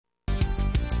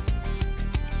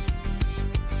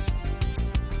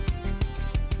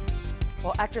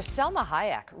Well, actress Selma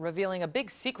Hayek revealing a big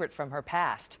secret from her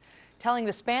past, telling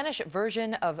the Spanish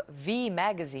version of V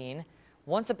magazine,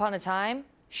 once upon a time,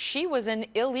 she was an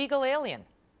illegal alien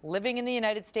living in the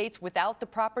United States without the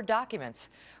proper documents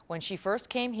when she first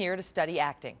came here to study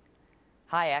acting.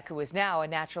 Hayek, who is now a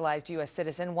naturalized U.S.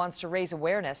 citizen, wants to raise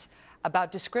awareness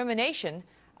about discrimination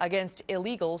against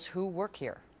illegals who work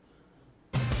here.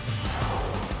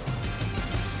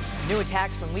 New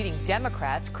attacks from leading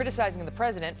Democrats criticizing the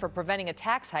president for preventing a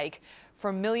tax hike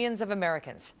for millions of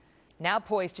Americans. Now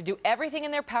poised to do everything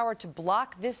in their power to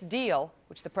block this deal,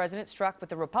 which the president struck with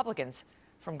the Republicans,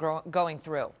 from going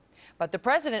through. But the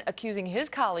president accusing his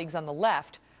colleagues on the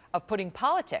left of putting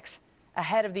politics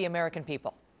ahead of the American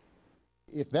people.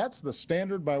 If that's the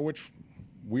standard by which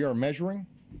we are measuring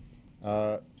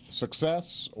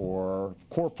success or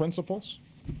core principles,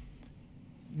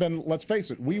 then let's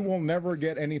face it, we will never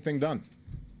get anything done.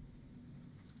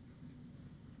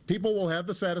 People will have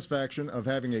the satisfaction of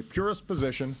having a purist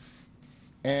position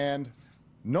and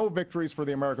no victories for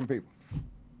the American people.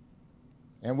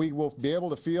 And we will be able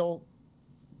to feel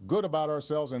good about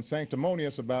ourselves and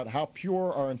sanctimonious about how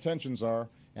pure our intentions are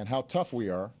and how tough we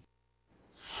are.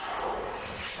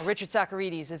 Richard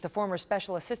Socarides is the former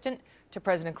special assistant to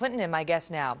President Clinton and my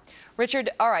guest now.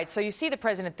 Richard, all right, so you see the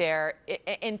president there.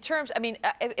 In terms, I mean,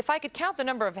 if I could count the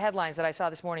number of headlines that I saw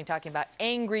this morning talking about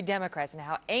angry Democrats and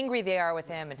how angry they are with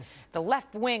him and the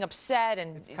left wing upset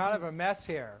and... It's kind of a mess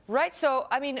here. Right, so,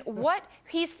 I mean, what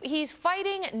he's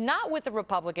fighting not with the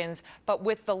Republicans, but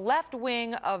with the left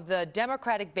wing of the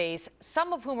Democratic base,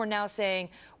 some of whom are now saying,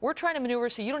 we're trying to maneuver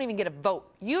so you don't even get a vote.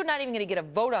 You're not even going to get a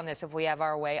vote on this if we have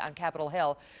our way on Capitol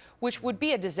Hill, which would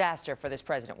be a disaster for this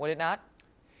president, would it not?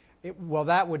 Well,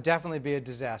 that would definitely be a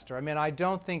disaster. I mean, I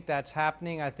don't think that's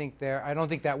happening. I don't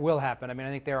think that will happen. I mean, I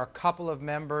think there are a couple of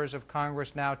members of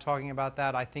Congress now talking about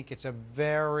that. I think it's a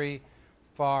very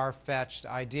far-fetched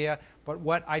idea. But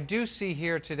what I do see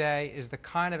here today is the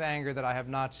kind of anger that I have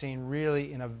not seen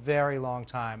really in a very long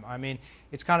time. I mean,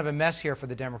 it's kind of a mess here for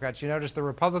the Democrats. You notice the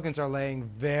Republicans are laying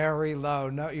very low.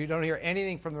 No, you don't hear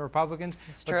anything from the Republicans.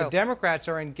 It's but true. The Democrats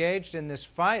are engaged in this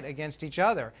fight against each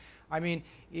other. I mean,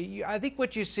 I think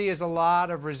what you see is a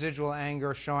lot of residual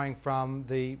anger showing from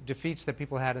the defeats that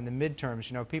people had in the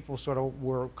midterms. You know, people sort of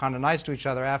were kind of nice to each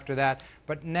other after that.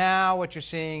 But now what you're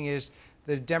seeing is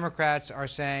the Democrats are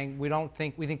saying, we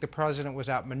think the president was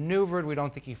outmaneuvered. We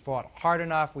don't think he fought hard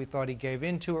enough. We thought he gave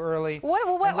in too early. I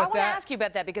want to ask you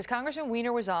about that because Congressman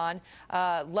Weiner was on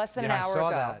less than an hour ago. I saw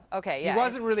that. Okay, yeah. He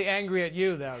wasn't really angry at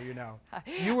you, though, you know.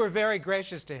 You were very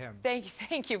gracious to him.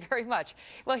 Thank you very much.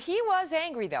 Well, he was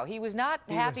angry, though. He was not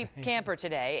a happy camper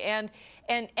today.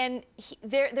 And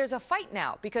there's a fight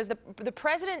now because the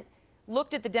president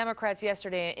looked at the Democrats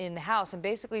yesterday in the House and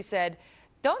basically said,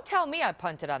 don't tell me I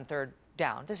punted on third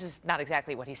down. This is not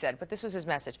exactly what he said, but this was his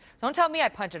message. Don't tell me I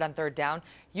punted on third down.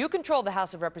 You control the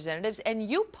House of Representatives, and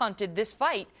you punted this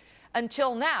fight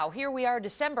until now. Here we are,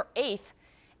 December 8th,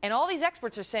 and all these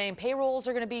experts are saying payrolls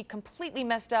are going to be completely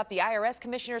messed up. The IRS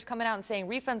commissioner is coming out and saying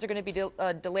refunds are going to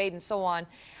be delayed and so on.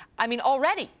 I mean,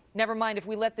 already, never mind if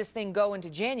we let this thing go into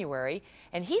January.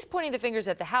 And he's pointing the fingers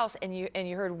at the House, and you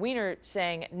heard Weiner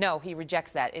saying, no, he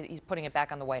rejects that. He's putting it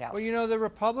back on the White House. Well, you know, the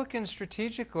Republicans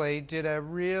strategically did a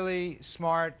really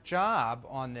smart job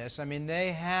on this. I mean,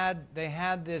 they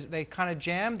kind of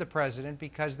jammed the president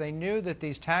because they knew that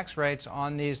these tax rates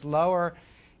on these lower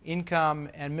income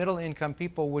and middle income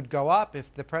people would go up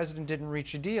if the president didn't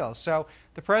reach a deal. So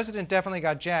the president definitely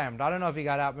got jammed. I don't know if he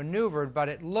got outmaneuvered, but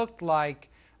it looked like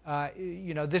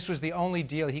you know, this was the only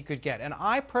deal he could get. And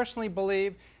I personally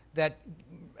believe that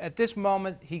at this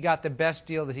moment he got the best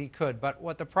deal that he could. But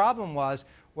what the problem was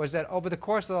that over the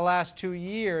course of the last 2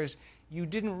 years, you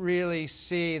didn't really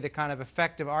see the kind of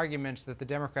effective arguments that the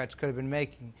Democrats could have been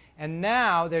making. And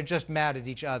now they're just mad at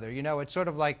each other. You know, it's sort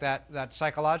of like that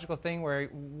psychological thing where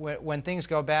when things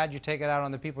go bad, you take it out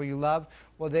on the people you love.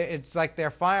 Well, it's like they're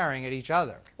firing at each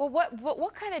other. Well,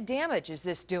 what kind of damage is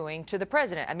this doing to the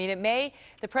president? I mean,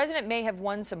 the president may have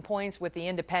won some points with the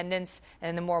independents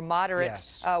and the more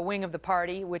moderate wing of the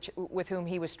party, with whom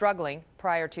he was struggling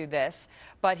prior to this,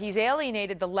 but he's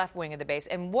alienated the left wing of the base.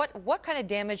 And what kind of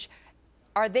damage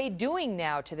are they doing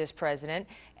now to this president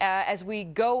as we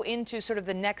go into sort of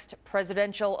the next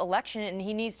presidential election, and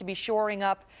he needs to be shoring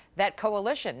up that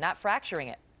coalition, not fracturing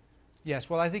it? Yes,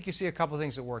 well, I think you see a couple of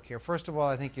things at work here. First of all,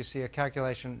 I think you see a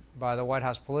calculation by the White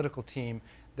House political team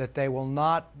that they will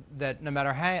not, that no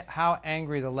matter how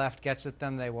angry the left gets at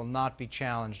them, they will not be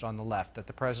challenged on the left, that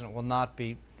the president will not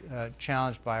be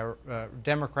challenged by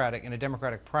in a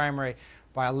Democratic primary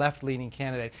by a left-leaning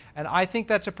candidate. And I think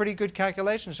that's a pretty good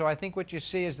calculation. So I think what you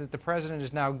see is that the president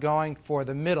is now going for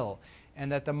the middle, and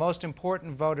that the most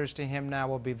important voters to him now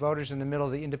will be voters in the middle,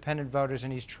 the independent voters,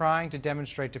 and he's trying to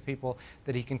demonstrate to people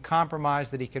that he can compromise,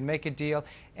 that he can make a deal.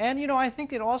 And, you know, I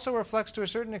think it also reflects to a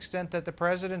certain extent that the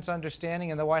president's understanding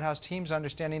and the White House team's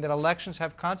understanding that elections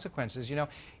have consequences. You know,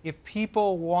 if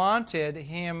people wanted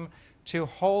him to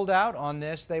hold out on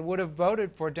this, they would have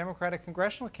voted for Democratic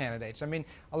congressional candidates. I mean,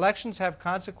 elections have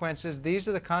consequences. These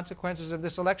are the consequences of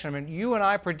this election. I mean, you and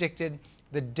I predicted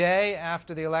the day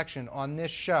after the election on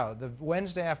this show, the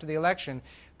Wednesday after the election,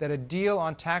 that a deal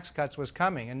on tax cuts was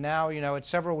coming. And now, you know, it's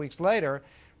several weeks later,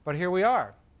 but here we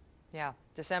are. Yeah,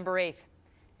 December 8th.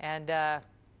 And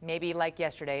maybe like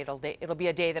yesterday, it'll be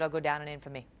a day that'll go down in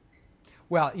infamy.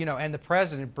 Well, you know, and the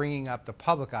president bringing up the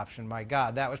public option, my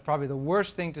God, that was probably the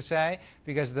worst thing to say,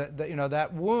 because you know,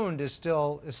 that wound is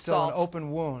still an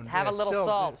open wound. Have a little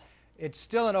salt. It's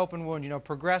still an open wound. You know,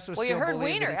 progressives still believe that. Well,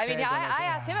 you heard Weiner. I mean, I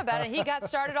asked him about it, and he got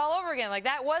started all over again. Like,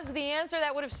 that was the answer.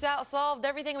 That would have solved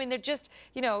everything. I mean, they're just,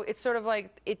 you know, it's sort of like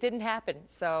it didn't happen.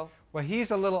 So. Well, he's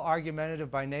a little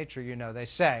argumentative by nature, you know, they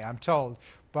say, I'm told.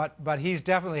 But he's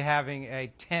definitely having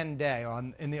a 10-day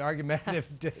in the argumentative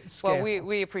scale. Well,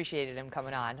 we appreciated him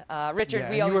coming on. Richard, yeah,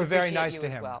 we always you were very appreciate nice you to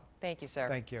as him. well. Thank you, sir.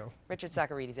 Thank you. Richard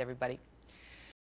Socarides, everybody.